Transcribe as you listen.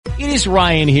It is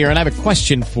Ryan here, and I have a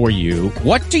question for you.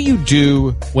 What do you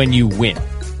do when you win?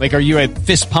 Like, are you a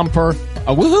fist pumper,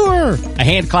 a woohooer, a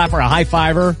hand clapper, a high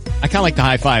fiver? I kind of like the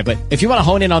high five, but if you want to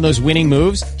hone in on those winning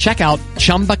moves, check out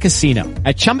Chumba Casino.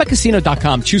 At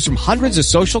ChumbaCasino.com, choose from hundreds of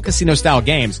social casino-style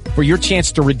games for your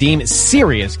chance to redeem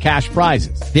serious cash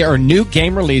prizes. There are new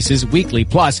game releases weekly,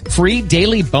 plus free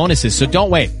daily bonuses, so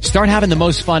don't wait. Start having the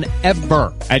most fun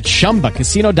ever at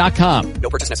ChumbaCasino.com.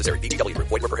 No purchase necessary. VGW. Void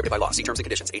where prohibited by law. See terms and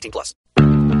conditions. 18+.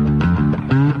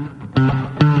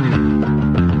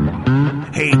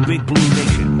 Hey, Big Blue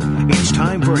Nation, it's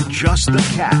time for Just the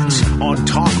Cats on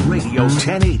Talk Radio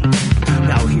 1080.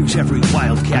 Now here's every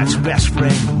Wildcat's best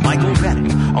friend, Michael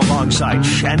Bennett, alongside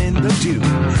Shannon the Dude.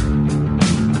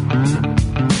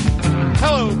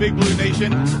 Hello, Big Blue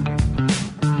Nation.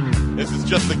 This is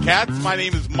Just the Cats. My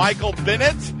name is Michael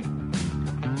Bennett,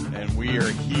 and we are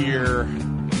here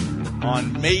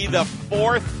on May the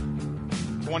 4th,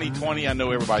 2020. I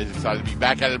know everybody's excited to be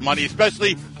back at it Monday,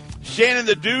 especially Shannon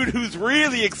the Dude, who's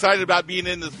really excited about being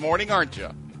in this morning, aren't you?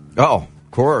 Oh,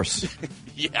 of course.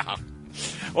 Yeah.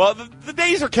 Well, the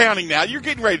days are counting now. You're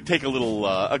getting ready to take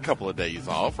a couple of days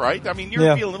off, right? I mean,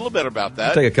 you're feeling a little better about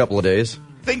that. Take a couple of days.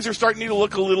 Things are starting to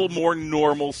look a little more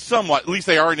normal, somewhat. At least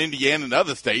they are in Indiana and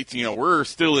other states. You know, we're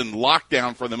still in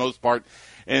lockdown for the most part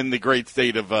in the great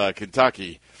state of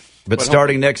Kentucky. But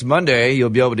starting next Monday, you'll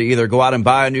be able to either go out and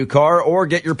buy a new car or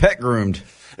get your pet groomed.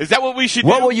 Is that what we should do?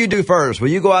 What will you do first? Will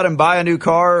you go out and buy a new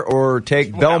car or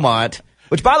take Belmont?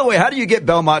 Which, by the way, how do you get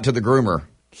Belmont to the groomer?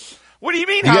 What do you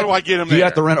mean, how do I get him there? Do you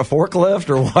have to rent a forkllift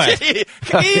or what? He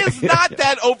is not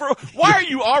that over. Why are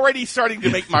you already starting to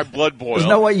make my blood boil? There's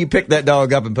no way you pick that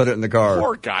dog up and put it in the car.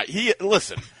 Poor guy.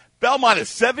 Listen, Belmont is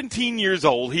 17 years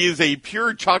old. He is a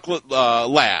pure chocolate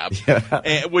lab,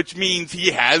 which means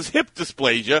he has hip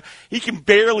dysplasia. He can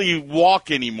barely walk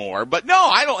anymore. But no,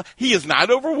 I don't. He is not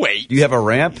overweight. Do you have a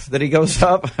ramp that he goes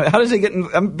up? How does he get in?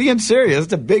 I'm being serious.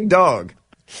 It's a big dog.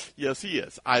 Yes, he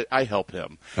is. I help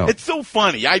him. Oh. It's so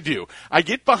funny. I do. I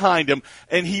get behind him,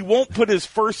 and he won't put his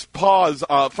front paws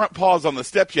on the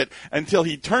steps yet until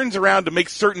he turns around to make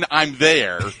certain I'm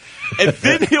there. And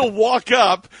then he'll walk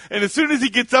up, and as soon as he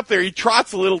gets up there, he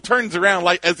trots a little, turns around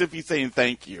like as if he's saying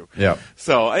thank you. Yeah.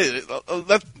 So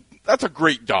that's a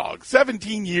great dog.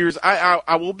 17 years.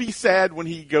 I will be sad when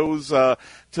he goes to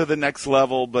the next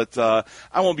level, but I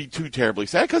won't be too terribly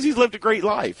sad because he's lived a great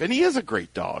life, and he is a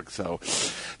great dog. So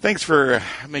thanks for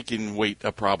making weight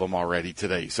a problem already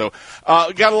today. So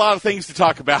got a lot of things to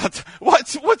talk about.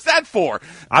 What's that for?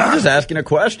 I'm just asking a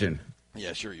question.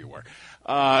 Yeah, sure you were.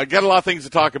 Got a lot of things to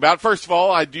talk about. First of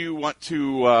all, I do want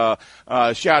to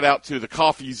shout out to the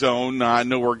Coffee Zone. I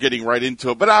know we're getting right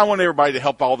into it, but I want everybody to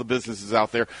help all the businesses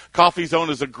out there. Coffee Zone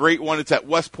is a great one. It's at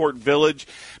Westport Village.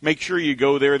 Make sure you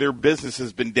go there. Their business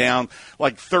has been down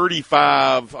like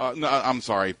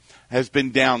has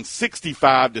been down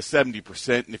 65 to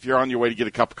 70%. And if you're on your way to get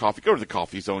a cup of coffee, go to the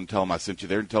Coffee Zone and tell them I sent you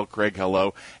there, and tell Craig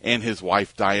hello and his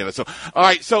wife Diana. So, all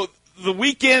right, so the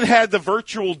weekend had the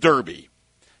virtual derby.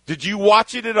 Did you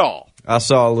watch it at all? I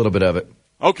saw a little bit of it.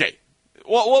 Okay.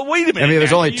 Well, wait a minute. I mean, it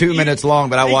was only 2 minutes long,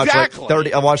 but I watched exactly. like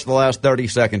 30. I watched the last 30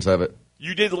 seconds of it.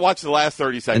 You did watch the last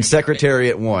 30 seconds. And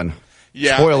Secretariat won.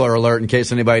 Yeah. Spoiler alert in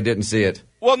case anybody didn't see it.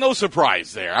 Well, no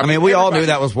surprise there. I mean, we all knew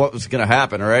that was what was going to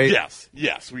happen, right?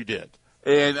 Yes, we did.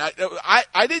 And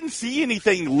I didn't see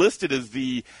anything listed as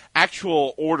the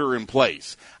actual order in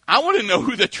place. I want to know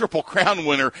who the Triple Crown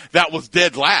winner that was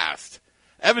dead last.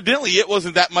 Evidently, it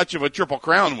wasn't that much of a Triple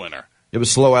Crown winner. It was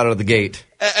slow out of the gate.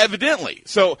 Evidently.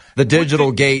 So the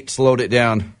digital gate slowed it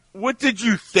down. What did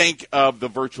you think of the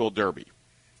virtual derby?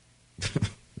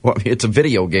 Well, it's a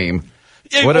video game.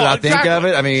 What did I think of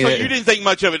it? I mean, so you didn't think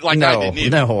much of it like I didn't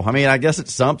either. No. I mean, I guess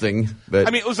it's something, but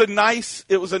I mean, it was a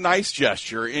nice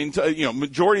gesture. And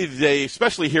majority of the day,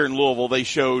 especially here in Louisville, they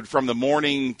showed from the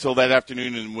morning till that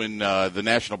afternoon, and when the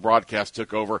national broadcast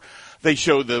took over, they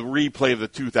showed the replay of the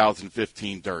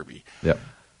 2015 Derby. Yep.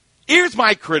 Here's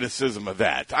my criticism of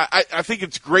that. I think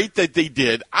it's great that they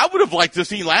did. I would have liked to have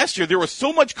seen last year. There was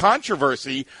so much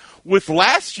controversy with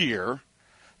last year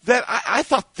that I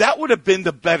thought that would have been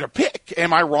the better pick.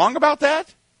 Am I wrong about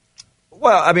that?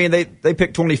 Well, I mean, they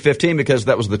picked 2015 because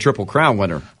that was the Triple Crown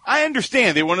winner. I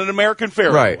understand. They wanted American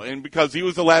Pharoah, right, and because he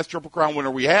was the last Triple Crown winner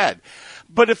we had.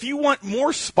 But if you want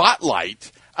more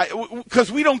spotlight,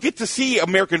 Because we don't get to see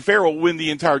American Pharoah win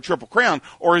the entire Triple Crown,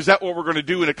 or is that what we're going to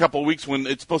do in a couple of weeks when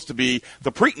it's supposed to be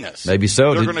the Preakness? Maybe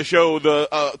so. They're going to show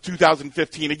the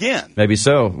 2015 again. Maybe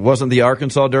so. Wasn't the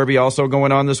Arkansas Derby also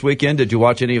going on this weekend? Did you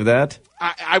watch any of that?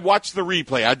 I watched the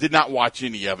replay. I did not watch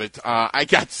any of it. I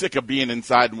got sick of being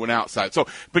inside and went outside. So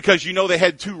because they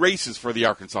had 2 races for the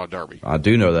Arkansas Derby. I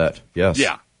do know that. Yes.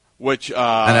 Yeah. Which and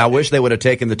I wish they would have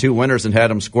taken the 2 winners and had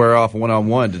them square off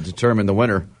 1-on-1 to determine the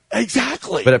winner.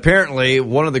 Exactly. But apparently,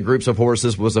 one of the groups of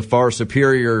horses was a far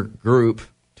superior group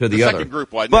to the other. Second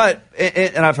group, wasn't but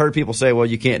and I've heard people say, "Well,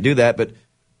 you can't do that." But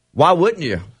why wouldn't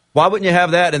you? Why wouldn't you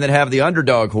have that and then have the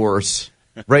underdog horse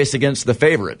race against the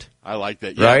favorite? I like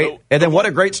that. Yeah, right? And then what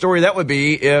a great story that would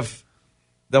be if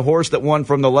the horse that won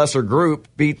from the lesser group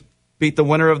beat the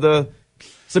winner of the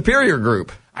superior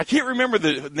group. I can't remember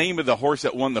the name of the horse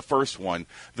that won the first one.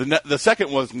 The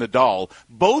second was Nadal.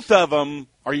 Both of them,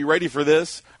 are you ready for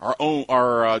this,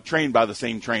 are trained by the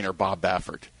same trainer, Bob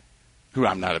Baffert, who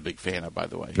I'm not a big fan of, by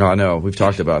the way. Oh, I know. We've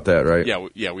talked about that, right?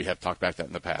 Yeah, we have talked about that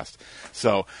in the past.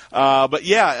 So, but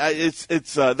yeah, it's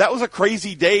that was a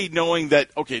crazy day knowing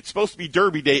that, okay, it's supposed to be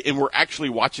Derby Day, and we're actually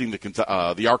watching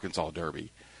the Arkansas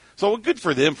Derby. So good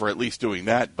for them for at least doing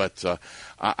that, but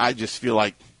I just feel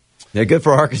like... Yeah, good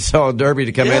for Arkansas Derby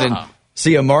to come in and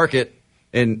see a market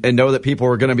and know that people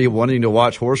are going to be wanting to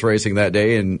watch horse racing that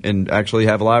day and actually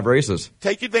have live races.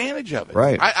 Take advantage of it.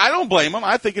 Right. I don't blame them.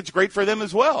 I think it's great for them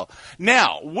as well.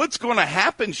 Now, what's going to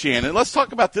happen, Shannon? Let's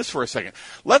talk about this for a second.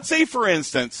 Let's say, for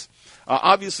instance,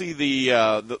 obviously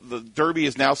the Derby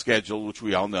is now scheduled, which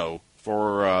we all know,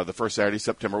 for the first Saturday of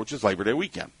September, which is Labor Day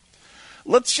weekend.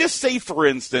 Let's just say, for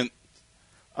instance,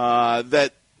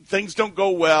 that things don't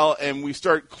go well and we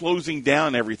start closing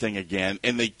down everything again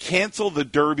and they cancel the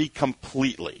Derby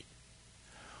completely.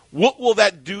 What will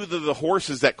that do to the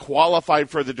horses that qualified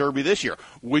for the Derby this year?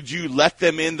 Would you let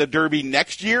them in the Derby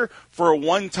next year for a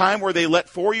one time where they let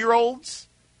 4-year-olds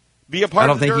be a part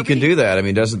of the Derby? I don't think you can do that. I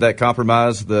mean, doesn't that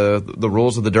compromise the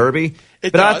rules of the Derby?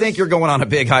 It but does. I think you're going on a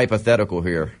big hypothetical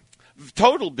here.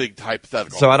 Total big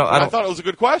hypothetical. So I thought it was a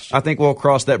good question. I think we'll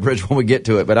cross that bridge when we get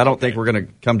to it, but I don't think we're going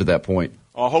to come to that point.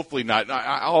 Oh, hopefully not.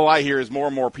 All I hear is more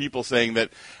and more people saying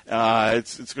that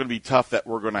it's going to be tough that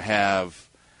we're going to have,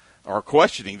 or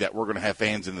questioning that we're going to have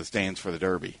fans in the stands for the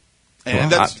Derby,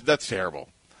 and that's terrible.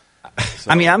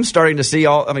 So. I mean, I'm starting to see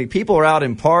people are out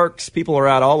in parks, people are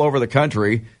out all over the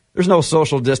country. There's no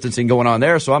social distancing going on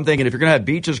there, so I'm thinking if you're going to have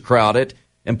beaches crowded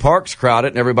and parks crowded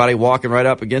and everybody walking right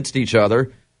up against each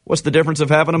other, what's the difference of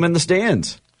having them in the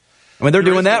stands? I mean, they're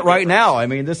doing that right now. I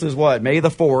mean, this is May the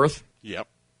 4th. Yep.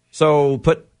 So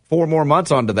put 4 more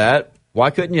months onto that. Why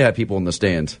couldn't you have people in the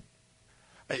stands?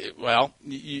 Well,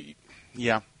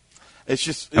 yeah. It's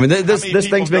just... I mean, this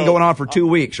thing's been going on for 2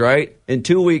 weeks, right? In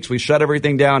 2 weeks, we shut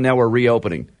everything down. Now we're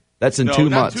reopening. That's in 2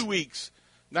 months. Not 2 weeks.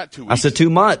 Not 2 weeks. I said 2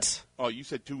 months. Oh, you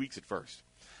said 2 weeks at first.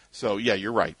 So, yeah,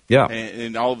 you're right. Yeah.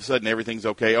 And all of a sudden, everything's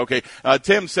okay. Okay.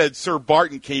 Tim said Sir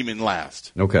Barton came in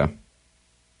last. Okay.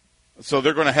 So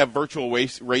they're going to have virtual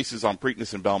races on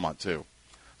Preakness and Belmont, too.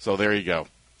 So there you go.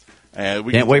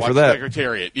 We can't wait for that.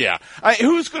 Secretariat, yeah.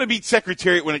 Who's going to beat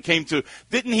Secretariat when it came to?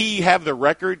 Didn't he have the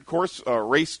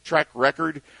racetrack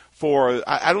record for?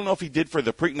 I don't know if he did for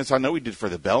the Preakness. I know he did for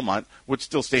the Belmont, which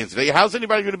still stands today. How's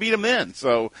anybody going to beat him then?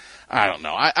 So I don't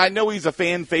know. I know he's a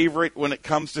fan favorite when it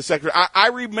comes to Secretariat. I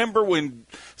remember when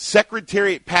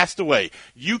Secretariat passed away.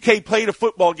 UK played a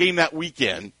football game that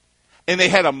weekend, and they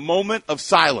had a moment of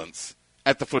silence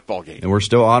at the football game. And we're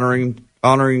still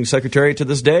honoring Secretariat to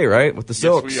this day, right? With the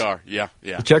silks. Yes, we are.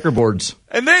 Yeah. The checkerboards.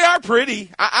 And they are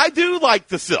pretty. I do like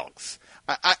the silks.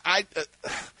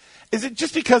 Is it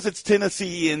just because it's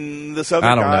Tennessee and this other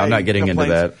guy? I don't know. I'm not getting into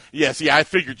that. Yes, I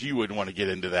figured you wouldn't want to get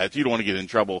into that. You don't want to get in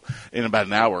trouble in about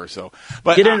an hour or so.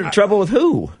 But get into trouble with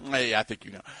who? I think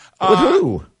you know. With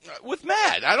who? With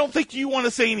Matt. I don't think you want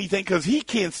to say anything because he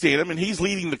can't stand him and he's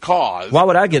leading the cause. Why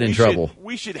would I get in trouble?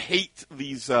 We should hate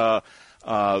these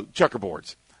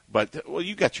checkerboards. But, well,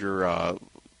 you got your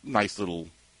nice little,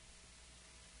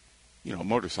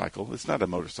 motorcycle. It's not a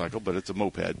motorcycle, but it's a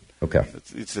moped. Okay.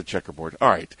 It's a checkerboard. All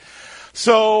right.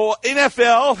 So,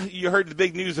 NFL, you heard the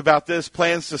big news about this,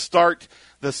 plans to start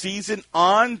the season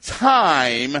on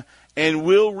time and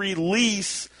will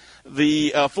release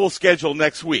the full schedule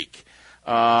next week.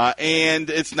 And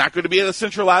it's not going to be at a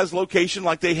centralized location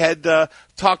like they had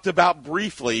talked about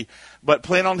briefly, but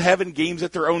plan on having games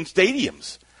at their own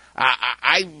stadiums.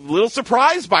 I'm a little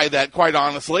surprised by that, quite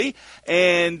honestly.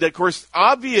 And, of course,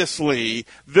 obviously,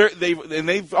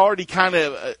 they've already kind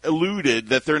of alluded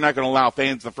that they're not going to allow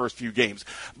fans the first few games.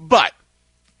 But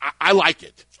I like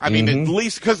it. I mean, at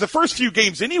least because the first few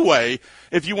games anyway,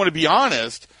 if you want to be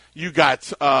honest, you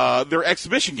got their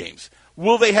exhibition games.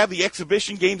 Will they have the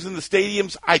exhibition games in the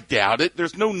stadiums? I doubt it.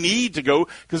 There's no need to go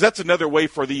because that's another way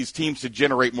for these teams to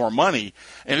generate more money,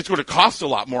 and it's going to cost a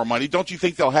lot more money. Don't you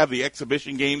think they'll have the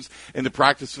exhibition games in the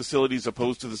practice facilities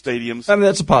opposed to the stadiums? I mean,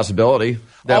 that's a possibility.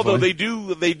 Definitely. Although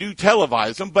they do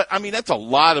televise them, but I mean that's a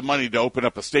lot of money to open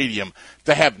up a stadium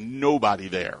to have nobody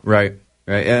there. Right.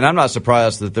 And I'm not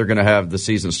surprised that they're going to have the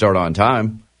season start on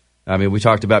time. I mean, we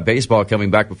talked about baseball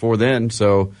coming back before then,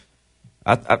 so.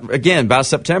 Again, by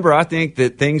September, I think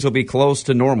that things will be close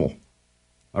to normal.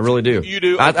 I really do. You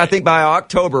do? Okay. I think by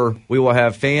October, we will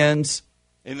have fans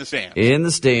in the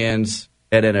stands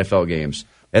at NFL games.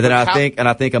 And then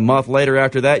I think a month later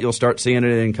after that, you'll start seeing it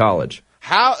in college.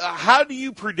 How do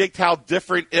you predict how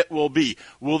different it will be?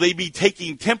 Will they be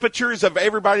taking temperatures of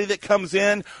everybody that comes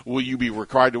in? Will you be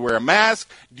required to wear a mask?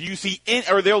 Do you see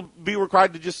or they'll be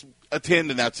required to just attend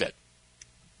and that's it?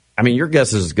 I mean, your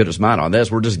guess is as good as mine on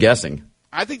this. We're just guessing.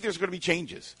 I think there's going to be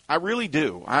changes. I really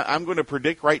do. I'm going to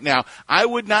predict right now. I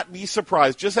would not be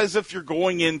surprised, just as if you're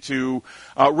going into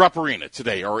Rupp Arena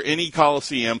today or any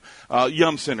Coliseum,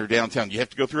 Yum Center downtown. You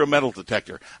have to go through a metal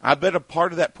detector. I bet a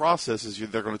part of that process is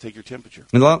they're going to take your temperature.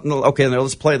 Okay, now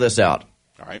let's play this out.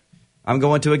 All right. I'm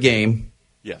going to a game.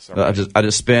 Yes. All right. I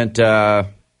just spent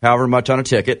however much on a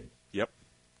ticket. Yep.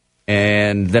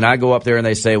 And then I go up there and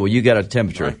they say, well, you got a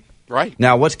temperature. Right.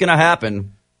 Now, what's going to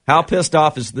happen? How pissed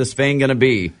off is this thing going to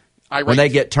be when they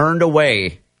get turned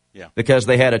away because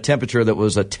they had a temperature that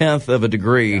was 1/10 of a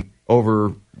degree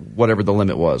over whatever the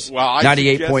limit was? Well,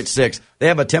 98.6. They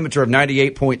have a temperature of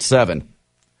 98.7.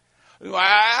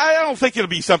 I don't think it'll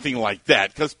be something like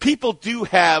that because people do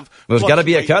have. Well, there's got to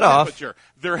be a cutoff.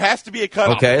 There has to be a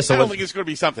cutoff. Okay, so I don't think it's going to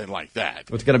be something like that.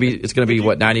 It's going to be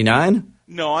what, 99?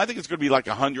 No, I think it's going to be like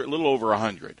 100, a little over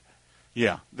 100.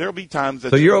 Yeah, there'll be times that.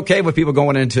 So you're okay with people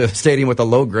going into a stadium with a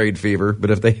low grade fever, but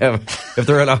if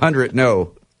they're at 100,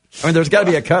 no. I mean, there's got to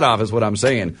be a cutoff, is what I'm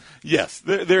saying. Yes,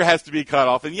 there has to be a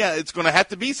cutoff, and yeah, it's going to have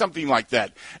to be something like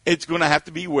that. It's going to have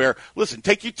to be where, listen,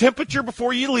 take your temperature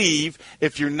before you leave.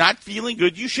 If you're not feeling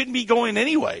good, you shouldn't be going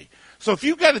anyway. So if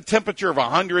you've got a temperature of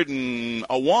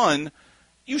 101,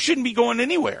 you shouldn't be going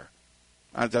anywhere.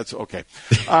 That's okay.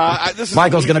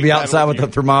 Michael's going to be outside with the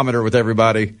thermometer with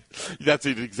everybody. That's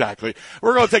it, exactly.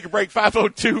 We're going to take a break.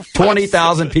 502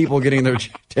 20,000 people getting their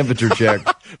temperature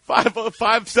checked.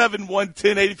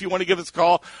 571-1080 if you want to give us a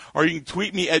call, or you can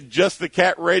tweet me at Just the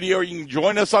Cat Radio, or you can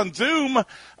join us on Zoom.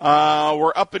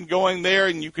 We're up and going there,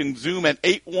 and you can Zoom at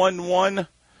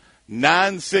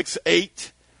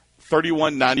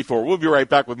 811-968-3194. We'll be right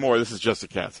back with more. This is Just the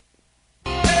Cats.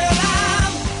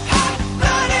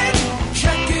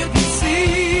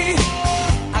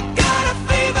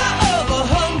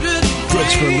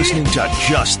 Thanks for listening to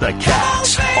Just the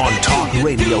Cats on Talk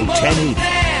Radio 1080.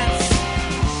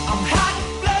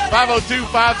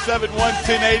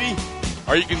 502-571-1080.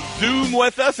 Or you can Zoom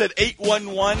with us at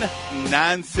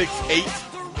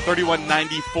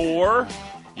 811-968-3194.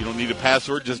 You don't need a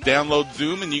password. Just download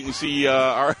Zoom, and you can see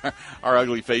our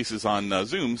ugly faces on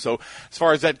Zoom. So as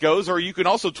far as that goes, or you can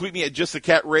also tweet me at Just the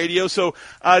Cat Radio. So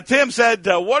Tim said,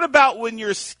 what about when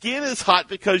your skin is hot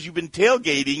because you've been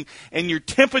tailgating and your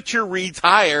temperature reads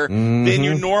higher than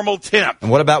your normal temp?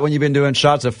 And what about when you've been doing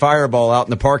shots of Fireball out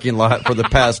in the parking lot for the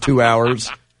past 2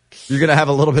 hours? You're going to have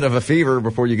a little bit of a fever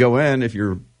before you go in if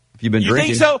you've been drinking. You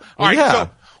think so? All right, yeah. So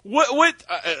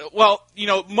well, you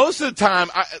know, most of the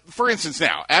time, for instance,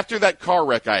 now, after that car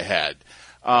wreck I had,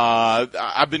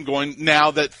 I've been going, now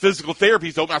that physical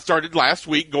therapy's open, I started last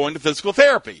week going to physical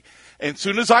therapy. And as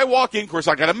soon as I walk in, of course,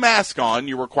 I got a mask on.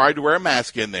 You're required to wear a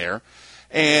mask in there.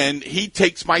 And he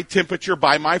takes my temperature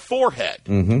by my forehead.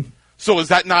 Mm-hmm. So is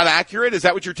that not accurate? Is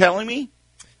that what you're telling me?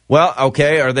 Well,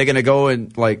 okay, are they going to go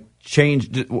and, like,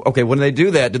 change? Okay, when they do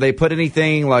that, do they put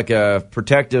anything like a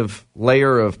protective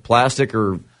layer of plastic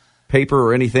or paper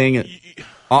or anything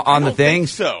on the thing?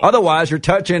 So. Otherwise, you're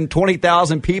touching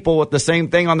 20,000 people with the same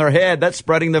thing on their head. That's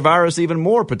spreading the virus even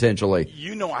more potentially.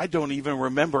 You know, I don't even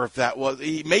remember if that was.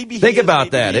 Maybe think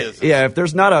about maybe that. Yeah, if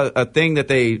there's not a thing that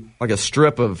they, like a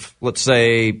strip of, let's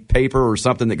say, paper or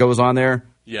something that goes on there.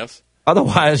 Yes.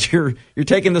 Otherwise, you're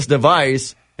taking this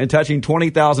device and touching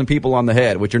 20,000 people on the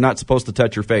head, which you're not supposed to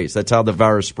touch your face. That's how the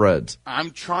virus spreads.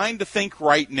 I'm trying to think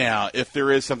right now if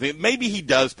there is something. Maybe he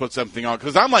does put something on,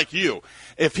 because I'm like you.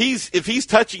 If he's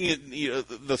touching it, you know,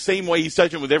 the same way he's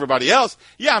touching it with everybody else,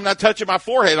 yeah, I'm not touching my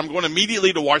forehead. I'm going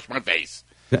immediately to wash my face.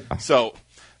 So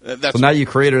that's. So now you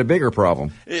created a bigger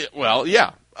problem. Well,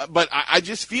 yeah. But I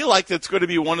just feel like that's going to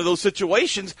be one of those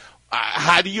situations.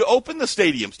 how do you open the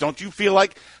stadiums? Don't you feel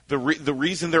like the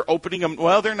reason they're opening them?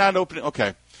 Well, they're not opening.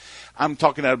 Okay. I'm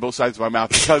talking out of both sides of my mouth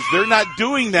because they're not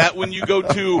doing that when you go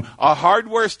to a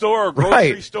hardware store or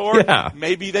grocery store. Yeah.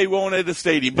 Maybe they won't at a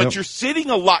stadium. But you're sitting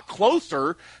a lot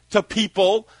closer to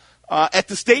people at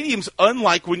the stadiums,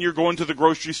 unlike when you're going to the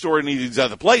grocery store and these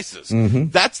other places. Mm-hmm.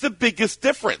 That's the biggest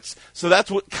difference. So that's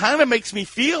what kind of makes me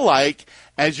feel like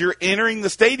as you're entering the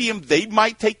stadium, they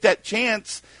might take that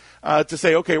chance to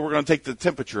say, okay, we're going to take the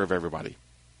temperature of everybody.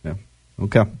 Yeah.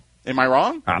 Okay. Am I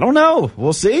wrong? I don't know.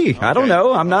 We'll see. Okay. I don't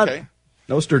know. I'm not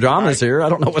Nostradamus here. I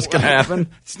don't know what's going to happen.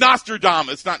 It's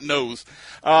Nostradamus, not nose.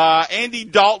 Andy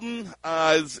Dalton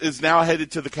is now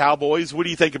headed to the Cowboys. What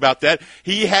do you think about that?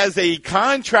 He has a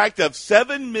contract of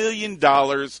 $7 million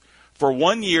for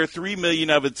 1 year, $3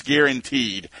 million of it's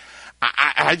guaranteed.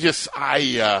 I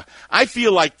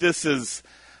feel like this is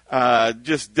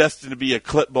just destined to be a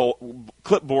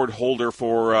clipboard holder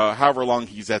for however long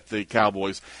he's at the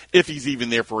Cowboys, if he's even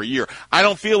there for a year. I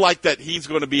don't feel like that he's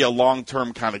going to be a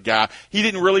long-term kind of guy. He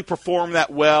didn't really perform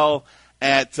that well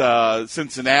at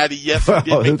Cincinnati. Yes, he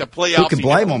did make the playoffs. Who can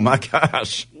blame him? My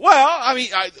gosh. Well, I mean,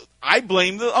 I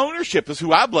blame the ownership is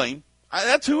who I blame.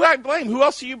 That's who I blame. Who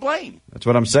else do you blame? That's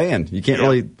what I'm saying. You can't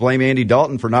really blame Andy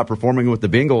Dalton for not performing with the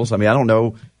Bengals. I mean, I don't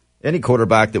know any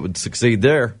quarterback that would succeed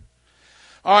there.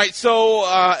 All right, so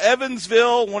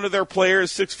Evansville, one of their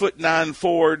players, 6'9"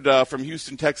 forward from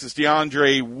Houston, Texas,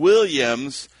 DeAndre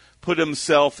Williams, put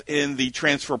himself in the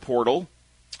transfer portal.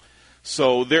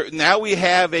 So now we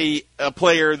have a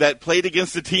player that played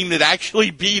against a team that actually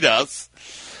beat us,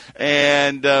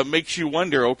 and makes you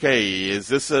wonder, okay, is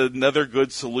this another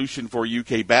good solution for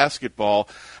UK basketball?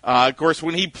 Of course,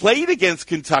 when he played against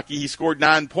Kentucky, he scored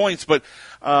 9 points,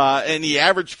 and he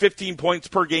averaged 15 points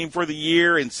per game for the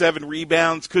year and 7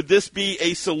 rebounds. Could this be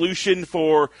a solution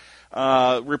for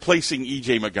replacing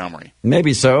E.J. Montgomery?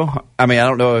 Maybe so. I mean, I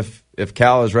don't know if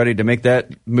Cal is ready to make that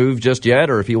move just yet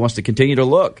or if he wants to continue to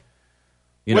look.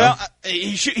 Well,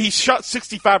 he shot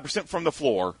 65% from the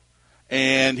floor,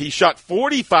 and he shot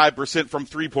 45% from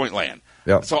three-point land.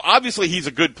 Yep. So obviously he's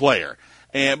a good player.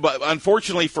 But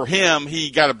unfortunately for him,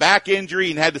 he got a back injury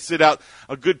and had to sit out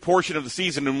a good portion of the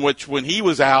season, in which when he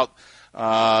was out,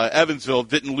 Evansville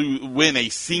didn't win a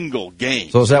single game.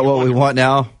 So is that what we want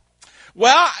now?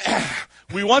 Well,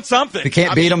 we want something. If you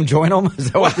can't beat them, join them?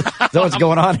 Is that what's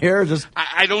going on here?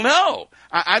 I don't know.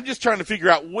 I'm just trying to figure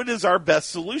out what is our best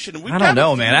solution. And I don't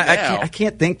know, man. I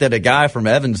can't think that a guy from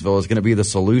Evansville is going to be the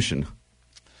solution.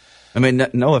 I mean,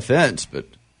 no offense, but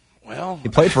he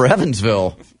played for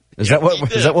Evansville. Is that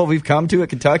what we've come to at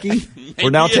Kentucky? We're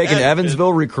now taking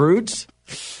Evansville recruits,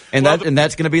 and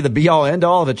that's going to be the be-all,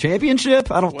 end-all of a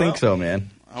championship? I don't think so, man.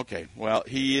 Okay, well,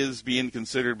 he is being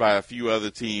considered by a few other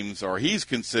teams, or he's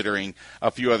considering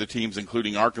a few other teams,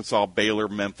 including Arkansas, Baylor,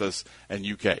 Memphis, and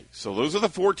UK. So those are the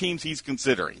 4 teams he's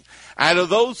considering. Out of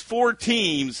those 4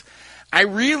 teams, I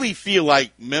really feel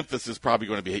like Memphis is probably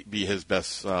going to be his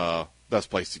best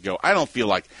place to go. I don't feel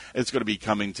like it's going to be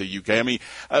coming to UK. I mean,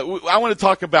 I want to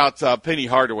talk about Penny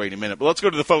Hardaway in a minute, but let's go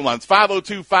to the phone lines.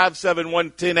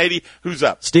 502-571-1080. Who's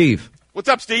up? Steve. What's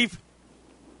up, Steve?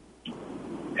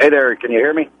 Hey there, can you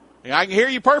hear me? Yeah, I can hear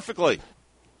you perfectly.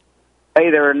 Hey,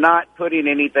 they're not putting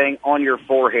anything on your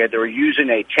forehead. They're using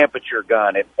a temperature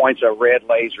gun. It points a red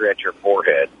laser at your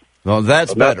forehead. Well,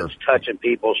 that's better. It's touching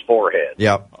people's forehead.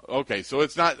 Yep. Okay, so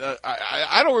it's not.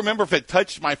 I don't remember if it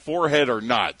touched my forehead or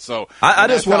not. So I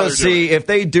just want to see if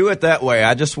they do it that way.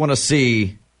 I just want to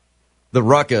see the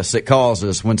ruckus it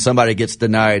causes when somebody gets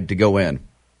denied to go in,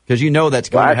 because that's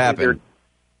going to happen.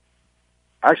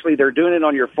 Actually, they're doing it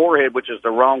on your forehead, which is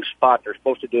the wrong spot. They're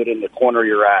supposed to do it in the corner of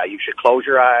your eye. You should close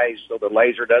your eyes so the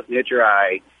laser doesn't hit your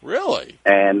eye. Really?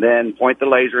 And then point the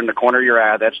laser in the corner of your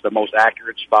eye. That's the most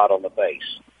accurate spot on the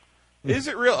face. Is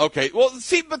it real? Okay. Well,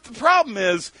 see, but the problem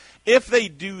is, if they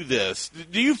do this,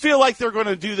 do you feel like they're going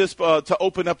to do this to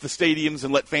open up the stadiums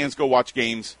and let fans go watch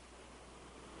games?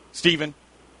 Stephen?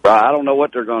 I don't know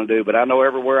what they're going to do, but I know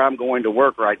everywhere I'm going to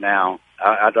work right now,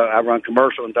 I run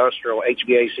commercial, industrial,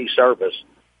 HVAC service.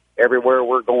 Everywhere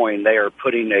we're going, they are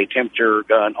putting a temperature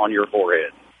gun on your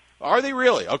forehead. Are they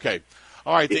really? Okay.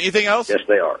 All right. Anything else? Yes,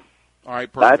 they are. All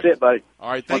right, perfect. That's it, buddy. All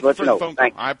right, thank you for the phone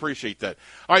call. I appreciate that.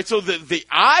 All right, so the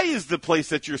eye is the place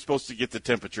that you're supposed to get the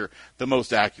temperature the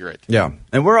most accurate. Yeah,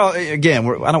 and I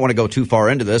don't want to go too far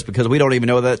into this because we don't even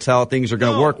know that's how things are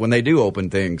going to work when they do open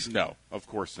things. No, of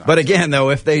course not. But again, though,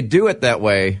 if they do it that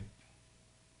way,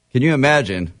 can you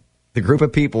imagine the group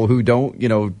of people who don't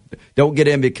get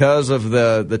in because of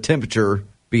the temperature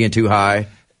being too high?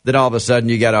 then all of a sudden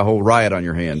you got a whole riot on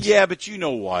your hands. Yeah, but you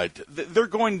know what? They're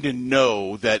going to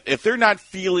know that if they're not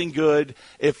feeling good,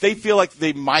 if they feel like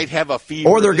they might have a fever,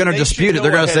 or they're going to dispute it.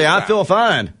 They're going to say, "I feel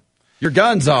fine. Your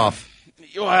gun's off."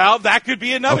 Well, that could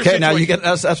be another situation. Now you get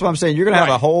that's what I'm saying. You're going to have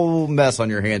a whole mess on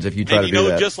your hands if you try to do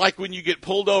that. Just like when you get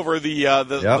pulled over, the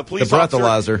police the breathalyzer.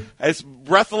 officer, it's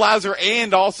breathalyzer,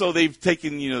 and also they've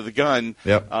taken the gun,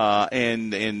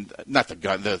 and not the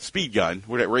gun, the speed gun,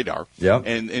 with that radar,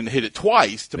 and hit it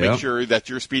twice to make sure that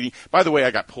you're speeding. By the way,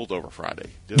 I got pulled over Friday.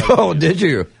 Did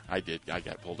you? I did. I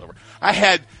got pulled over. I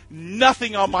had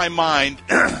nothing on my mind.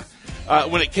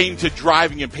 When it came to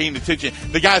driving and paying attention,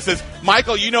 the guy says,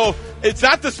 "Michael, it's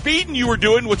not the speeding you were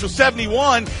doing, which was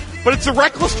 71, but it's the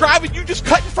reckless driving. You just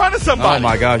cut in front of somebody." Oh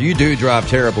my God, you do drive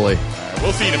terribly.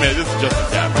 We'll see in a minute. This is Just the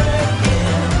Cats.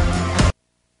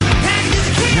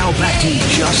 Now back to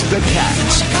Just the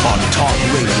Cats on Talk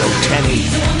Radio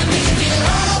 1080.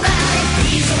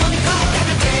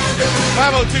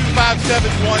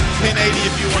 502-571-1080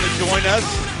 if you want to join us.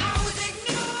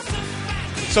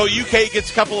 So UK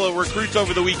gets a couple of recruits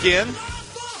over the weekend.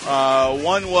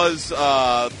 One was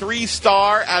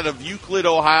 3-star out of Euclid,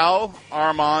 Ohio,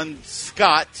 Armand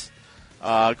Scott.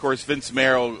 Of course, Vince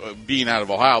Merrill, being out of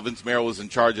Ohio, Vince Merrill was in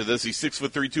charge of this. He's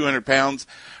 6'3", 200 pounds,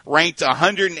 ranked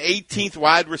 118th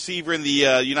wide receiver in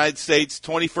the United States,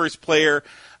 21st player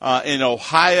in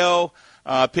Ohio.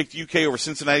 Picked UK over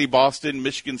Cincinnati, Boston,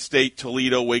 Michigan State,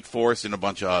 Toledo, Wake Forest, and a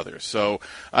bunch of others. So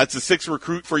it's a 6th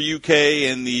recruit for UK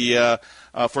in the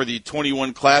for the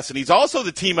 21 class, and he's also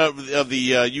the team of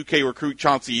the UK recruit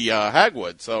Chauncey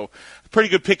Hagwood. So pretty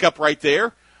good pickup right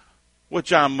there,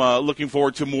 which I'm looking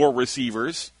forward to more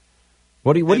receivers.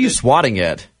 What are you swatting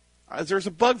at? There's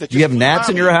a bug that do you have gnats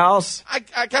in your house?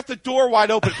 I got the door wide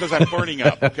open because I'm burning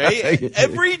up, okay?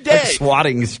 Every day. Like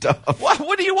swatting stuff.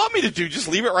 What do you want me to do? Just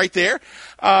leave it right there?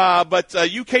 But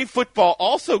UK football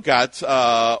also got,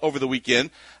 over the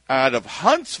weekend, out of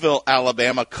Huntsville,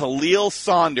 Alabama, Khalil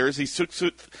Saunders. He's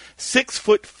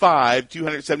 6'5",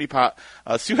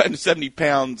 270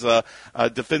 pounds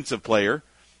defensive player.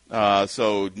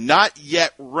 So not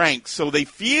yet ranked. So they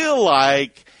feel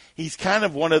like he's kind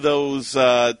of one of those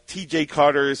T.J.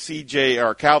 Carter, C.J.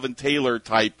 or Calvin Taylor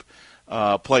type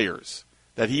players,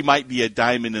 that he might be a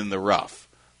diamond in the rough.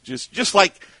 Just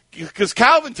like, because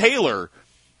Calvin Taylor,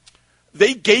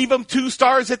 they gave him 2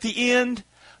 stars at the end,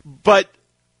 but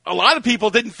a lot of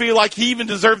people didn't feel like he even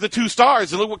deserved the 2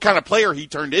 stars, and look what kind of player he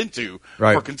turned into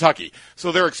for Kentucky.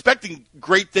 So they're expecting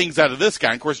great things out of this guy.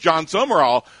 And of course, John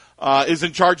Summerall is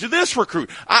in charge of this recruit.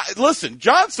 Listen,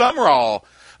 John Summerall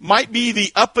might be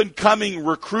the up-and-coming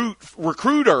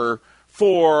recruiter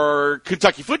for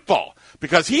Kentucky football,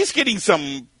 because he's getting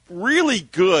some really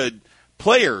good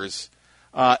players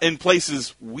in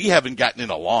places we haven't gotten in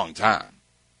a long time.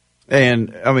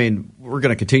 And, I mean, we're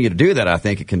going to continue to do that, I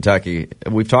think, at Kentucky.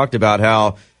 We've talked about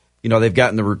how, they've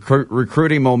gotten the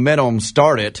recruiting momentum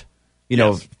started,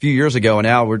 a few years ago, and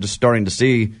now we're just starting to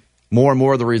see more and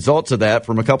more of the results of that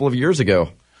from a couple of years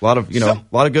ago. A lot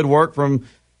of good work from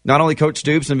not only Coach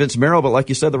Stoops and Vince Merrill, but like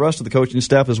you said, the rest of the coaching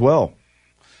staff as well.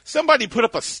 Somebody put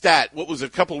up a stat, what was it, a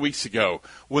couple of weeks ago,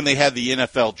 when they had the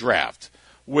NFL draft,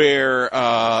 where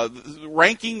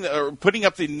ranking or putting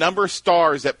up the number of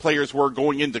stars that players were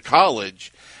going into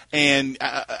college and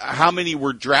how many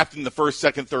were drafted in the first,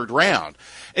 second, third round.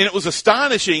 And it was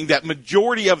astonishing that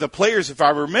majority of the players, if I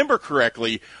remember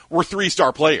correctly, were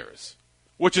 3-star players,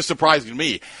 which is surprising to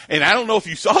me. And I don't know if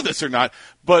you saw this or not,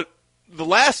 but the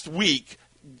last week,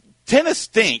 Tennis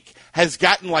Stink has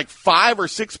gotten like 5 or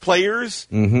 6 players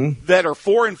that are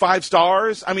 4 and 5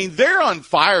 stars. I mean, they're on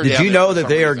fire. Did you know that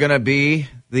they are going to be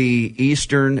the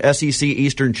SEC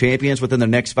Eastern champions within the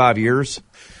next 5 years?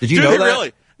 Did you know that?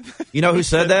 Really? You know who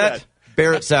said that?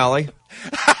 Barrett Sally.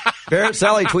 Barrett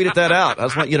Sally tweeted that out. I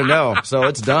just want you to know. So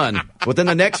it's done. Within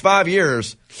the next 5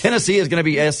 years, Tennessee is going to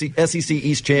be SEC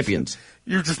East champions.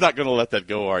 You're just not going to let that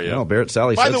go, are you? No, Barrett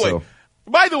Sally said so.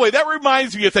 By the way, that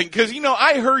reminds me of things, because,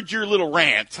 I heard your little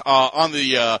rant on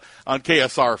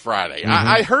KSR Friday.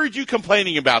 I heard you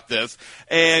complaining about this,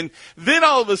 and then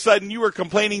all of a sudden you were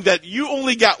complaining that you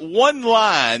only got one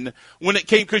line when it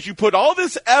came, because you put all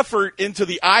this effort into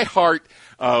the I Heart,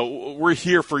 we're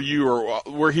here for you, or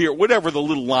we're here, whatever the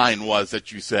little line was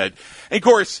that you said. And, of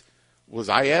course, was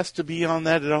I asked to be on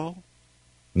that at all?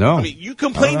 No. I mean, you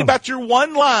complained about your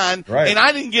one line, and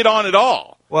I didn't get on at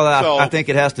all. Well, I think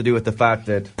it has to do with the fact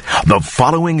that the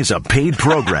following is a paid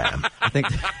program. I think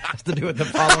it has to do with the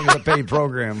following is a paid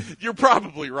program. You're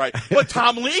probably right. But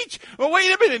Tom Leach? Well, wait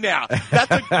a minute now.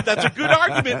 That's a good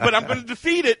argument, but I'm going to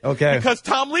defeat it. Okay. Because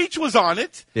Tom Leach was on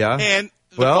it. Yeah. And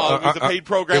following is a paid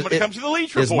program when it comes to the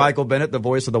Leach Report. Is Michael Bennett the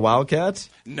voice of the Wildcats?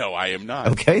 No, I am not.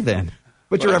 Okay, then.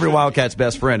 But you're every Wildcat's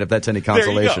best friend, if that's any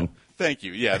consolation. There you go. Thank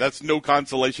you. Yeah, that's no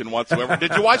consolation whatsoever.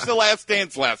 Did you watch The Last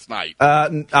Dance last night?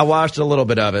 I watched a little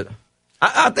bit of it.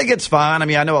 I think it's fine. I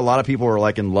mean, I know a lot of people are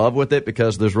like in love with it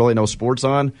because there's really no sports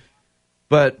on.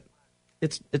 But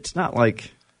it's not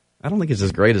like, I don't think it's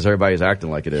as great as everybody's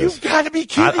acting like it is. You've got to be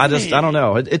kidding me. I don't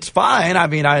know. It's fine. I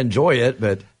mean, I enjoy it,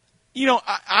 but. You know,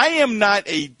 I am not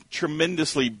a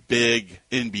tremendously big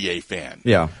NBA fan.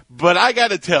 Yeah. But I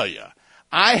got to tell you,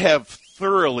 I have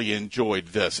thoroughly enjoyed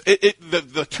this.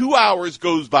 The 2 hours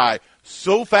goes by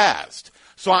so fast.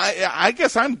 So I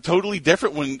guess I'm totally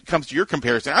different when it comes to your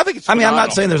comparison. I think it's phenomenal. I'm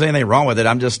not saying there's anything wrong with it.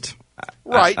 I'm just.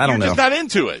 Right. I don't know. You're just not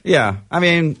into it. Yeah. I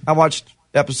mean, I watched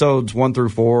episodes 1 through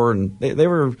 4, and they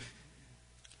were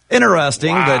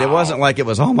interesting, but it wasn't like it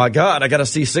was, oh, my God, I got to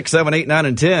see 6, 7, 8, 9,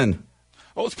 and 10.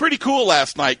 Well, it's pretty cool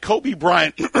last night. Kobe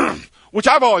Bryant, which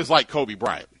I've always liked Kobe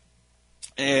Bryant.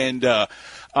 And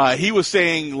he was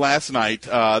saying last night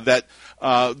that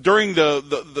during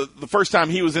the first time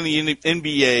he was in the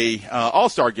NBA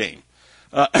All-Star game,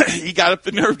 he got up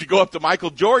the nerve to go up to Michael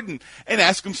Jordan and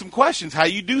ask him some questions, how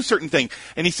you do certain things.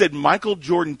 And he said Michael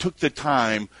Jordan took the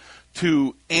time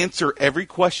to answer every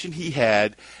question he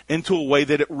had into a way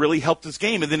that it really helped his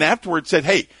game. And then afterwards said,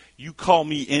 hey, you call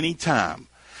me anytime.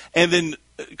 And then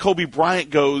Kobe Bryant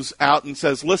goes out and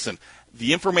says, listen,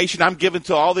 the information I'm giving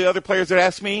to all the other players that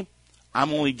ask me,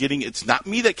 I'm only getting, it's not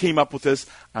me that came up with this.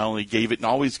 I only gave it, and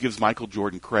always gives Michael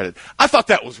Jordan credit. I thought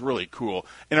that was really cool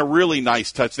and a really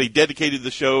nice touch. They dedicated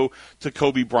the show to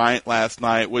Kobe Bryant last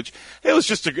night, which it was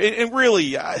just it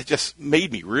really it just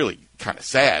made me really kind of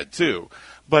sad too.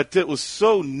 But it was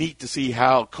so neat to see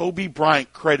how Kobe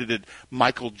Bryant credited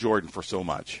Michael Jordan for so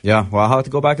much. Yeah, well, I'll have to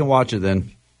go back and watch it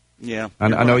then. Yeah, I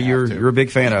know you're a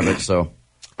big fan of it, so.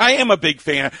 I am a big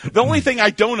fan. The only thing I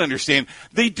don't understand,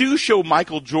 they do show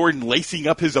Michael Jordan lacing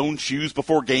up his own shoes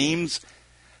before games.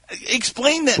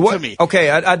 Explain that to me.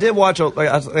 Okay, I did watch, like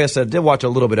I said, did watch a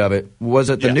little bit of it. Was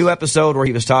it the new episode where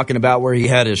he was talking about where he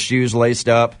had his shoes laced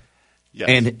up? Yes.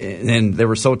 And they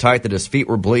were so tight that his feet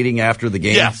were bleeding after the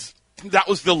game? Yes. That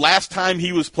was the last time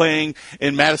he was playing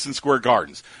in Madison Square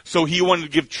Gardens. So he wanted to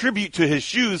give tribute to his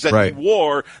shoes that he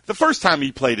wore the first time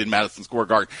he played in Madison Square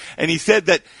Garden. And he said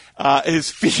that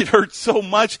his feet hurt so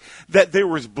much that there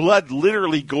was blood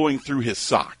literally going through his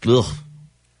sock. Ugh.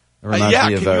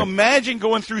 Can you imagine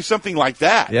going through something like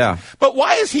that? Yeah. But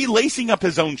why is he lacing up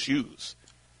his own shoes?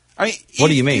 I mean, what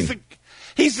do you mean?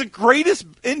 He's the greatest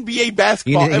NBA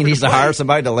basketball ever. He needs to hire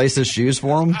somebody to lace his shoes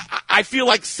for him? I feel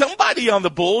like somebody on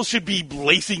the Bulls should be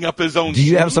lacing up his own shoes.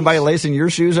 Do you have somebody lacing your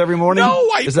shoes every morning? No.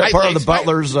 Is that part of the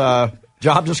butler's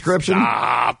job description?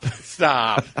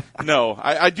 Stop. No,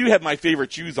 I do have my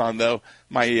favorite shoes on, though.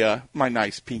 My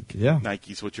nice pink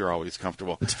Nikes, which are always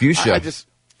comfortable. It's fuchsia.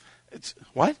 It's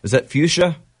what? Is that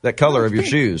fuchsia? That color of your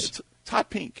shoes? It's hot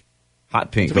pink.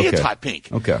 Hot pink. To me, it's hot pink.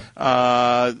 Okay.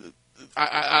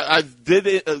 I did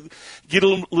get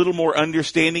a little more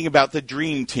understanding about the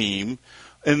Dream Team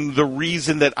and the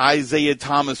reason that Isaiah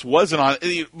Thomas wasn't on.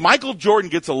 Michael Jordan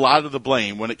gets a lot of the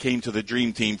blame when it came to the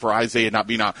Dream Team for Isaiah not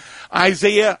being on.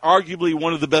 Isaiah, arguably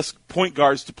one of the best point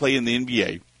guards to play in the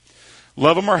NBA.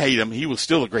 Love him or hate him, he was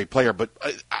still a great player, but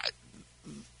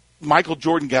Michael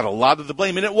Jordan got a lot of the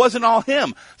blame, and it wasn't all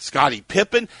him. Scottie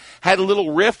Pippen had a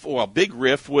little riff, or a big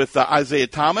riff, with Isaiah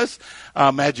Thomas.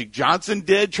 Magic Johnson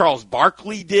did. Charles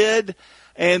Barkley did.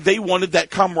 And they wanted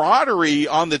that camaraderie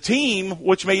on the team,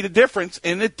 which made a difference,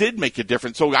 and it did make a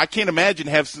difference. So I can't imagine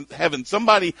having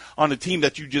somebody on a team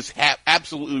that you just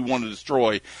absolutely want to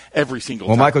destroy every single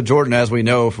time. Well, Michael Jordan, as we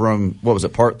know from,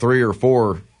 part 3 or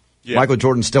 4, Michael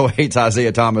Jordan still hates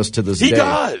Isaiah Thomas to this day. He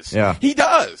does. Yeah. He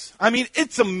does. I mean,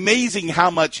 it's amazing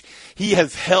how much he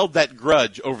has held that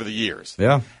grudge over the years.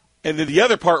 Yeah. And then the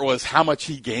other part was how much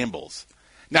he gambles.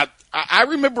 Now, I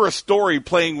remember a story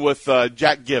playing with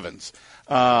Jack Givens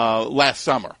last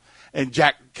summer. And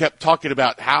Jack kept talking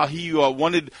about how he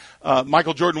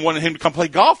Michael Jordan wanted him to come play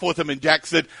golf with him. And Jack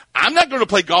said, I'm not going to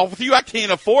play golf with you. I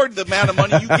can't afford the amount of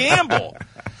money you gamble.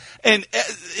 And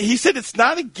he said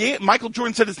Michael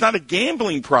Jordan said it's not a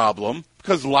gambling problem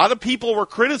because a lot of people were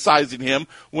criticizing him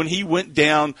when he went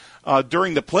down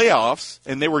during the playoffs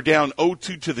and they were down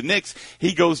 0-2 to the Knicks.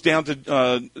 He goes down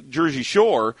to Jersey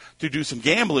Shore to do some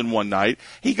gambling one night.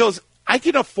 He goes, I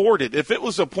can afford it. If it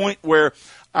was a point where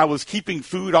I was keeping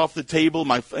food off the table,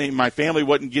 my family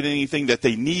wasn't getting anything that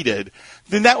they needed,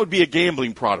 then that would be a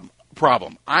gambling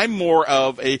problem. I'm more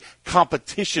of a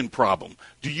competition problem.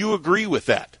 Do you agree with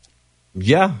that?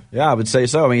 Yeah, I would say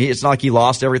so. I mean, it's not like he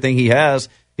lost everything he has.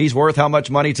 He's worth how much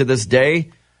money to this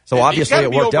day? So obviously He's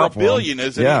it gotta worked be over out for $1 billion, him.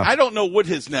 isn't he? I don't know what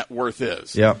his net worth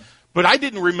is. Yeah. But I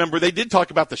didn't remember. They did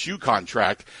talk about the shoe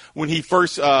contract when he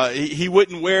first he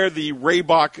wouldn't wear the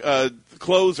Reebok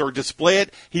clothes or display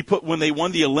it. When they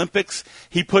won the Olympics,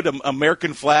 he put an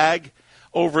American flag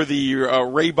over the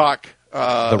Reebok.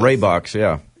 The Reeboks,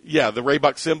 yeah. Yeah, the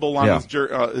Reebok symbol on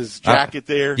his jacket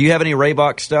there. Do you have any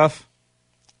Reebok stuff?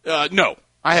 No,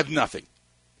 I have nothing.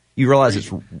 You realize it's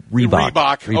Reebok.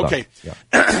 Reebok. Okay. Yeah.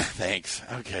 Thanks.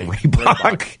 Okay.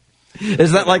 Reebok.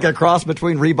 Is that like a cross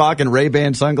between Reebok and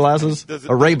Ray-Ban sunglasses?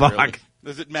 Reebok. Really?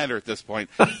 Does it matter at this point?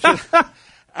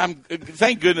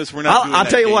 Thank goodness we're not doing I'll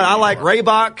that tell you what, anymore. I like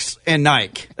Reeboks and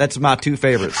Nike. That's my two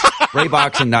favorites.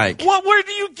 Reeboks and Nike. Well, where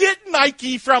do you get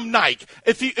Nike from Nike?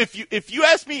 If you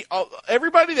ask me,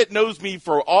 everybody that knows me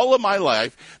for all of my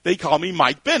life, they call me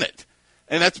Mike Bennett.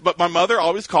 But my mother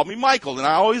always called me Michael, and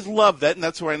I always loved that, and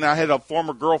that's when I had a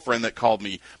former girlfriend that called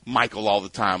me Michael all the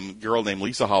time, a girl named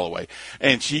Lisa Holloway,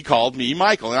 and she called me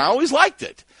Michael, and I always liked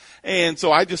it. And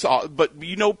so but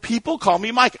people call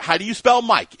me Mike. How do you spell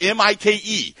Mike?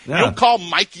 M-I-K-E. Yeah. You don't call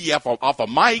Mikey off of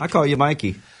Mike. I call you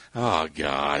Mikey. Oh,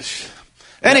 gosh.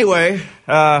 Anyway,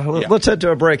 let's head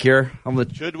to a break here. I'm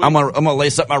gonna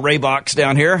lace up my Reeboks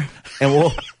down here,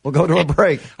 and we'll go to a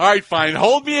break. All right, fine.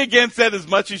 Hold me against that as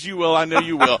much as you will. I know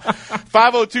you will.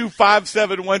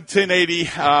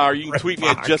 502-571-1080, or you can tweet me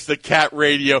at Just the Cat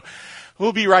Radio.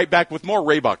 We'll be right back with more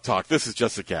Reebok talk. This is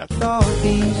Just the Cat.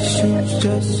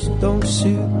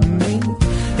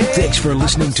 Thanks for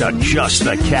listening to Just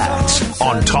the Cats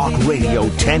on Talk Radio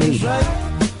 1080.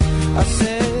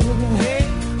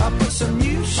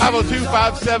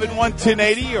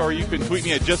 502-571-1080, or you can tweet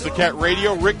me at Just the Cat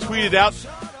Radio. Rick tweeted out,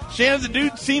 Shannon, the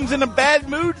dude seems in a bad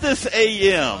mood this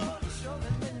AM.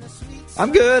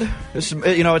 I'm good.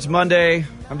 It's Monday.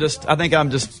 I think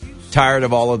I'm just tired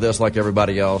of all of this like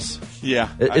everybody else. Yeah.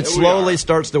 It slowly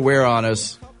starts to wear on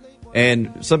us,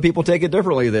 and some people take it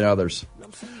differently than others.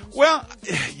 Well,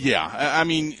 yeah. I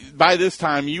mean, by this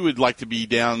time, you would like to be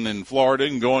down in Florida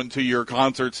and going to your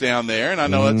concerts down there, and I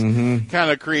know that's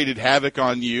kind of created havoc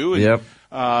on you. And, yep.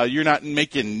 You're not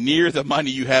making near the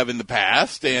money you have in the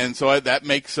past, and so that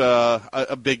makes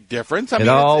a big difference. I mean, it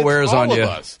all it's wears all on of you.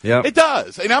 Us. Yep. It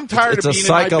does, and I'm tired of being in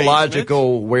my basement. It's a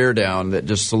psychological wear down that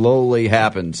just slowly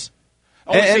happens.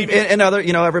 And other,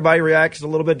 everybody reacts a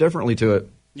little bit differently to it.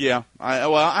 Yeah.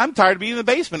 I'm tired of being in the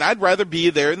basement. I'd rather be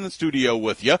there in the studio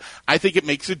with you. I think it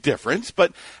makes a difference,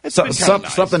 but it's been kinda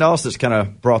nice. Something else that's kind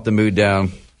of brought the mood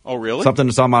down. Oh, really? Something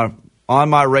that's on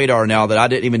my radar now that I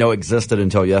didn't even know existed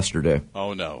until yesterday.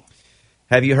 Oh, no.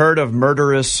 Have you heard of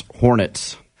murderous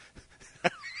hornets?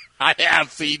 I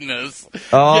have seen this.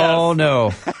 Oh, yes.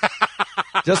 No.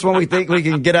 Just when we think we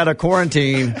can get out of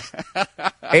quarantine,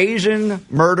 Asian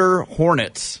murder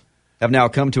hornets have now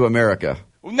come to America.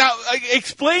 Now,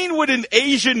 explain what an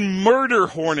Asian murder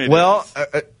hornet is. Well,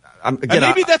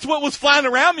 maybe that's what was flying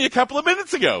around me a couple of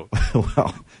minutes ago.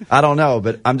 Well, I don't know,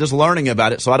 but I'm just learning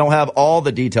about it, so I don't have all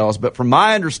the details. But from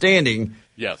my understanding,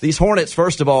 yes, these hornets,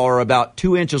 first of all, are about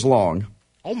 2 inches long.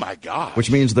 Oh, my gosh. Which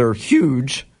means they're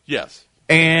huge. Yes.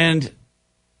 And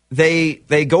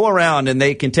they go around and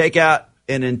they can take out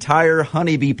an entire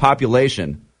honeybee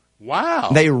population.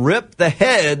 Wow. They rip the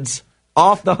heads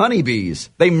off the honeybees.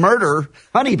 They murder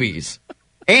honeybees.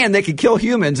 And they can kill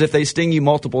humans if they sting you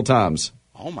multiple times.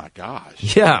 Oh, my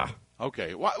gosh. Yeah.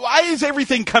 Okay. Why is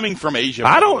everything coming from Asia?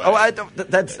 I don't.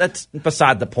 That's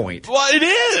beside the point. Well, it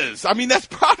is. I mean, that's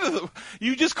part of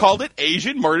you just called it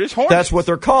Asian murderous hornets. That's what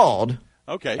they're called.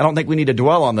 Okay. I don't think we need to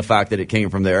dwell on the fact that it came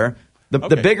from there.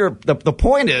 The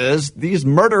point is these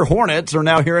murder hornets are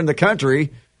now here in the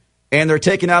country, and they're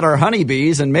taking out our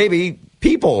honeybees and maybe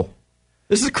people.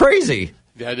 This is crazy.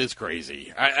 That is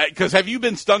crazy. Because have you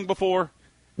been stung before?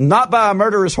 Not by a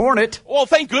murderous hornet. Well,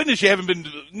 thank goodness you haven't been.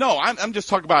 No, I'm just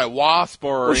talking about a wasp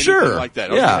or anything like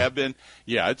that. Yeah. You have been.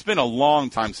 Yeah, it's been a long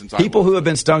time since people who have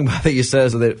been stung by these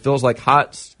says that it feels like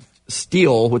hot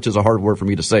steel, which is a hard word for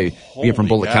me to say, being from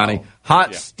Bullitt County.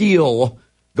 Hot steel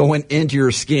going into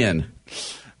your skin.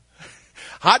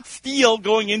 Hot steel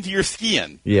going into your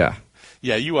skin. Yeah.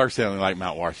 Yeah, you are sounding like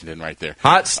Mount Washington right there.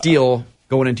 Hot steel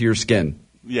going into your skin.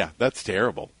 Yeah, that's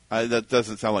terrible. That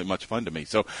doesn't sound like much fun to me.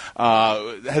 So,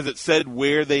 has it said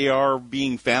where they are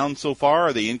being found so far?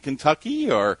 Are they in Kentucky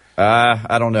or?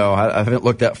 I don't know. I haven't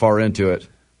looked that far into it.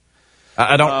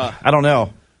 I don't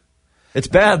know. It's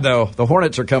bad though. The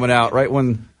hornets are coming out right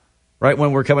when right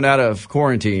when we're coming out of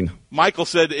quarantine. Michael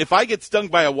said, if I get stung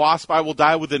by a wasp, I will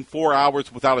die within 4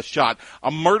 hours without a shot.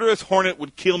 A murderous hornet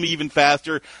would kill me even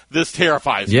faster. This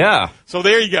terrifies me. Yeah. So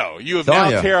there you go. You have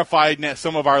now terrified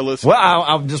some of our listeners. Well,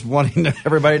 I'm just wanting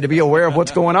everybody to be aware of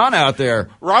what's going on out there.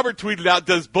 Robert tweeted out,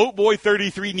 does Boat Boy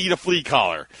 33 need a flea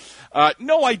collar?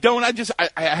 No, I don't.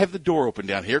 I have the door open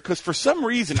down here because for some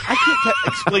reason I can't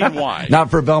explain why. Not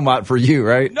for Belmont, for you,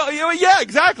 right? No, yeah,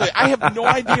 exactly. I have no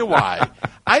idea why.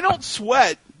 I don't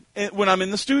sweat when I'm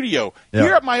in the studio. Yeah.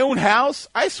 Here at my own house,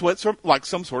 I sweat like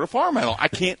some sort of farm animal. I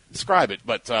can't describe it.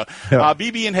 But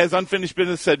BBN has unfinished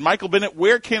business, said, Michael Bennett,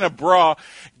 where can a bra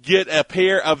get a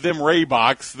pair of them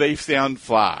Reeboks? They sound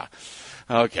fly.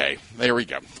 Okay, there we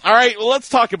go. All right, well, let's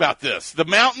talk about this. The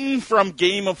Mountain from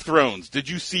Game of Thrones. Did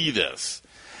you see this?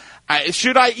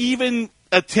 Should I even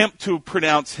attempt to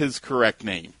pronounce his correct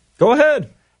name? Go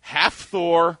ahead.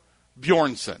 Hafthor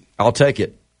Bjornsson. I'll take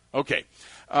it. Okay.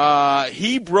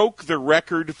 He broke the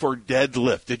record for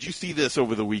deadlift. Did you see this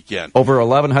over the weekend? Over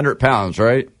 1,100 pounds,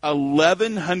 right?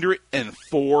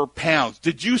 1,104 pounds.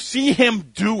 Did you see him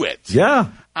do it? Yeah.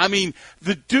 I mean,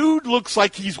 the dude looks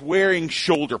like he's wearing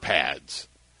shoulder pads.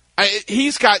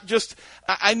 He's got just,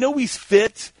 I know he's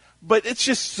fit, but it's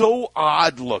just so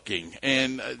odd looking.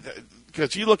 And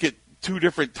because you look at two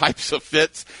different types of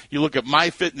fits, you look at my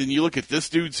fit and then you look at this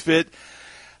dude's fit.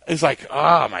 It's like,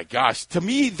 oh my gosh. To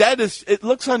me, it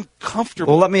looks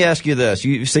uncomfortable. Well, let me ask you this.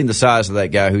 You've seen the size of that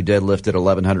guy who deadlifted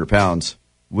 1,100 pounds.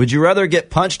 Would you rather get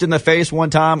punched in the face one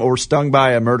time or stung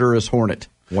by a murderous hornet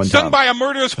one time? Stung by a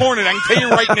murderous hornet, I can tell you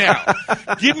right now.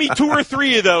 Give me 2 or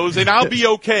 3 of those and I'll be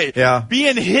okay. Yeah.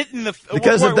 Being hit in the face. Wait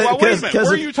a minute. Where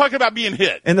are you talking about being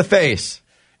hit? In the face.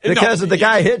 Because if the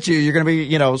guy hits you, you're going to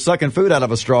be, sucking food out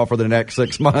of a straw for the next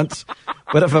 6 months.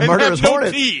 But if a murderous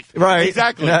hornet, teeth. Right?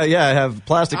 Exactly. Have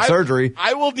plastic surgery.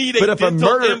 I will need a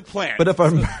dental implant. But if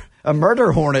a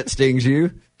murder hornet stings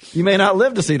you, you may not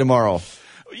live to see tomorrow.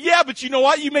 Yeah, but you know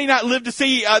what? You may not live to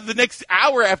see the next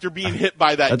hour after being hit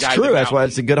by that guy. That's true. That's why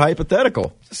it's a good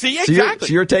hypothetical. See, exactly.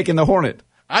 So you're taking the hornet.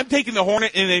 I'm taking the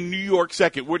hornet in a New York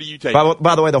second. What are you taking?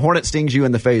 By the way, the hornet stings you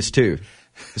in the face too.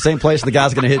 The same place the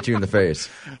guy's going to hit you in the face.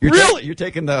 Really? You're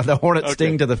taking the hornet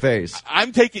sting to the face.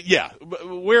 I'm taking,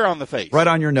 where on the face? Right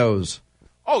on your nose.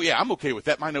 Oh yeah, I'm okay with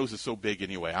that. My nose is so big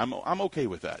anyway. I'm okay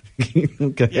with that.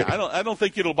 Okay. Yeah, I don't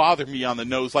think it'll bother me on the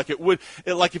nose like it would.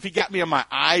 Like if he got me on my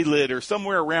eyelid or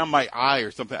somewhere around my eye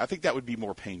or something. I think that would be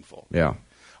more painful. Yeah.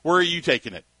 Where are you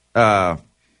taking it? Are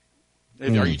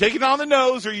you taking it on the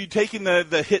nose or are you taking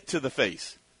the hit to the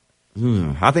face?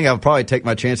 I think I would probably take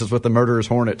my chances with the murderous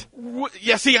hornet.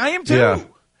 Yeah, see, I am too. Yeah.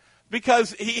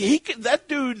 Because that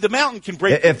dude, the Mountain can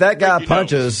break. If that guy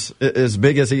punches as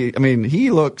big as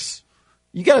he looks.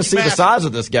 You got to see massive. The size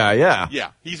of this guy. Yeah.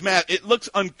 Yeah, he's mad. It looks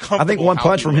uncomfortable. I think one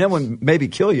punch from him would maybe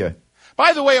kill you.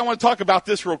 By the way, I want to talk about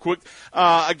this real quick.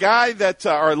 A guy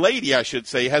or a lady, I should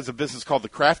say, has a business called The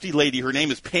Crafty Lady. Her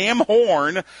name is Pam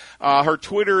Horn. Her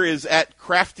Twitter is at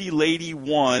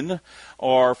CraftyLady1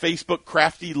 or Facebook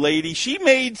Crafty Lady. She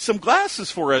made some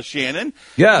glasses for us, Shannon.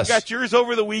 Yes. You got yours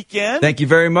over the weekend. Thank you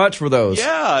very much for those.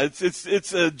 Yeah, it's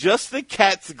Just the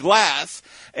Cat's glass.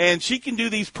 And she can do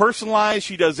these personalized.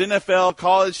 She does NFL,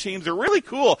 college teams. They're really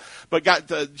cool. But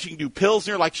she can do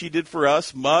Pilsner like she did for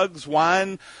us, mugs,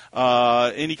 wine,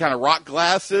 any kind of rock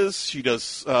glasses. She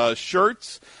does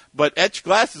shirts. But etched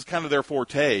glass is kind of their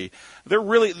forte. They're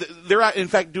in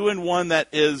fact doing one that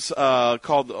is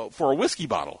called for a whiskey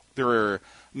bottle. They're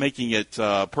making it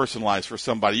personalized for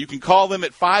somebody. You can call them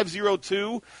at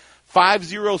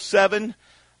 502-507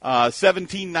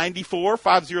 1794,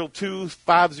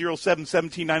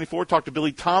 502-507-1794. Talk to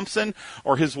Billy Thompson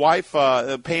or his wife,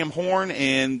 Pam Horn,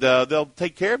 and they'll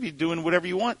take care of you doing whatever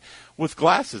you want with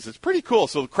glasses. It's pretty cool.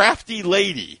 So Crafty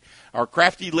Lady, or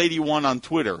Crafty Lady 1 on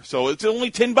Twitter. So it's only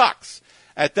 $10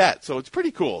 at that. So it's pretty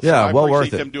cool. Yeah, so well worth it. I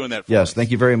appreciate them doing that for us. Thank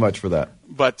you very much for that.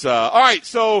 But, all right,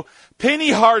 so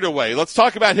Penny Hardaway, let's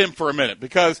talk about him for a minute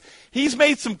because he's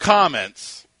made some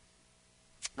comments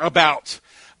about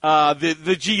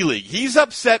the G League. He's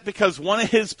upset because one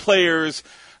of his players,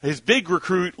 his big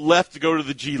recruit, left to go to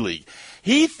the G League.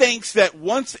 He thinks that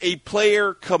once a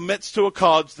player commits to a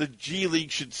college, the G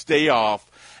League should stay off.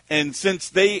 And since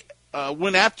they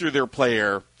went after their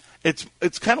player, it's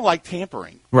kind of like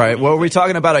tampering. Right. Well, are we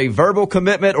talking about a verbal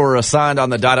commitment or a signed on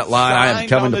the dotted line?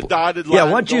 Signed on the dotted line. Yeah,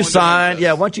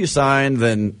 once you sign,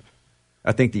 then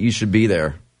I think that you should be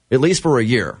there, at least for a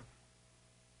year.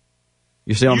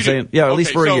 You see what I'm saying? Yeah, at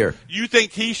least for a year. You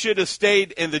think he should have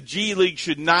stayed and the G League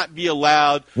should not be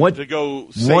allowed to go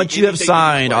say once you have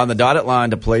signed on the dotted line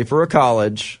to play for a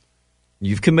college,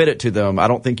 you've committed to them. I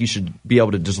don't think you should be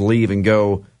able to just leave and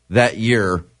go that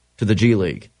year to the G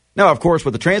League. Now, of course,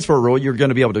 with the transfer rule, you're going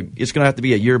to be able to. It's going to have to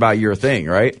be a year-by-year thing,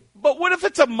 right? But what if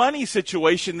it's a money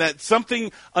situation that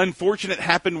something unfortunate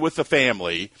happened with the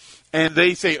family, and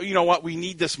they say, you know what, we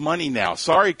need this money now.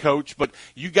 Sorry, coach, but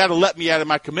you got to let me out of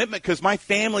my commitment because my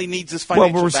family needs this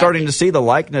financial Well, we're starting to see the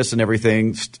likeness and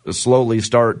everything slowly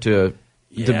start to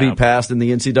be passed in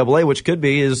the NCAA, which could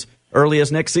be as early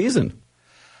as next season.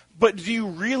 But do you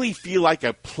really feel like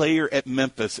a player at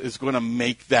Memphis is going to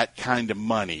make that kind of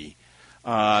money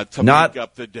to make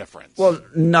up the difference? Well,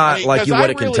 not like you would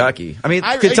at Kentucky. I mean,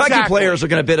 Kentucky players are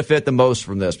going to benefit the most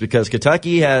from this because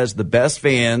Kentucky has the best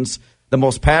fans, the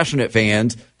most passionate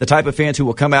fans, the type of fans who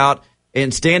will come out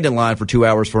and stand in line for 2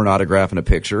 hours for an autograph and a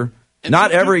picture. And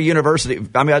not every university.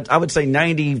 I mean, I would say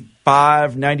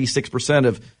 95, 96%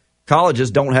 of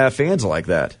colleges don't have fans like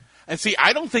that. And see,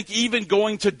 I don't think even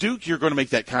going to Duke you're going to make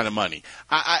that kind of money.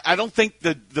 I don't think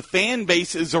the fan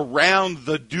base is around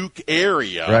the Duke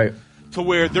area to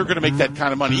where they're going to make that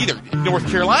kind of money either. North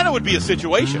Carolina would be a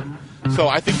situation. So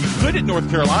I think you could at North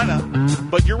Carolina,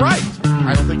 but you're right.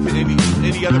 I don't think that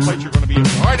any other place you're going to be able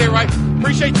to. All right, everybody.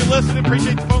 Appreciate you listening.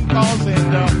 Appreciate the phone calls,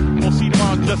 and we'll see you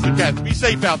tomorrow on Just the Cats. Be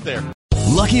safe out there.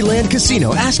 Lucky Land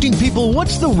Casino, asking people,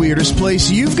 what's the weirdest place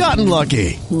you've gotten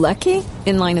lucky? Lucky?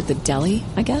 In line at the deli,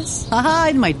 I guess? Aha,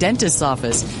 in my dentist's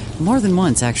office. More than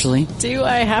once, actually. Do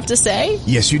I have to say?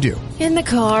 Yes, you do. In the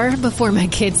car before my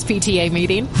kids' PTA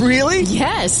meeting. Really?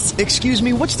 Yes. Excuse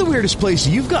me, what's the weirdest place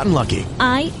you've gotten lucky?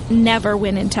 I never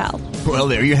win and tell. Well,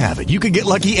 there you have it. You can get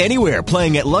lucky anywhere,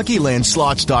 playing at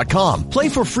LuckyLandSlots.com. Play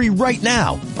for free right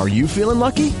now. Are you feeling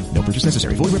lucky? No purchase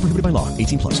necessary. Void where prohibited by law.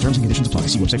 18+. Terms and conditions apply.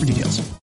 See website for details.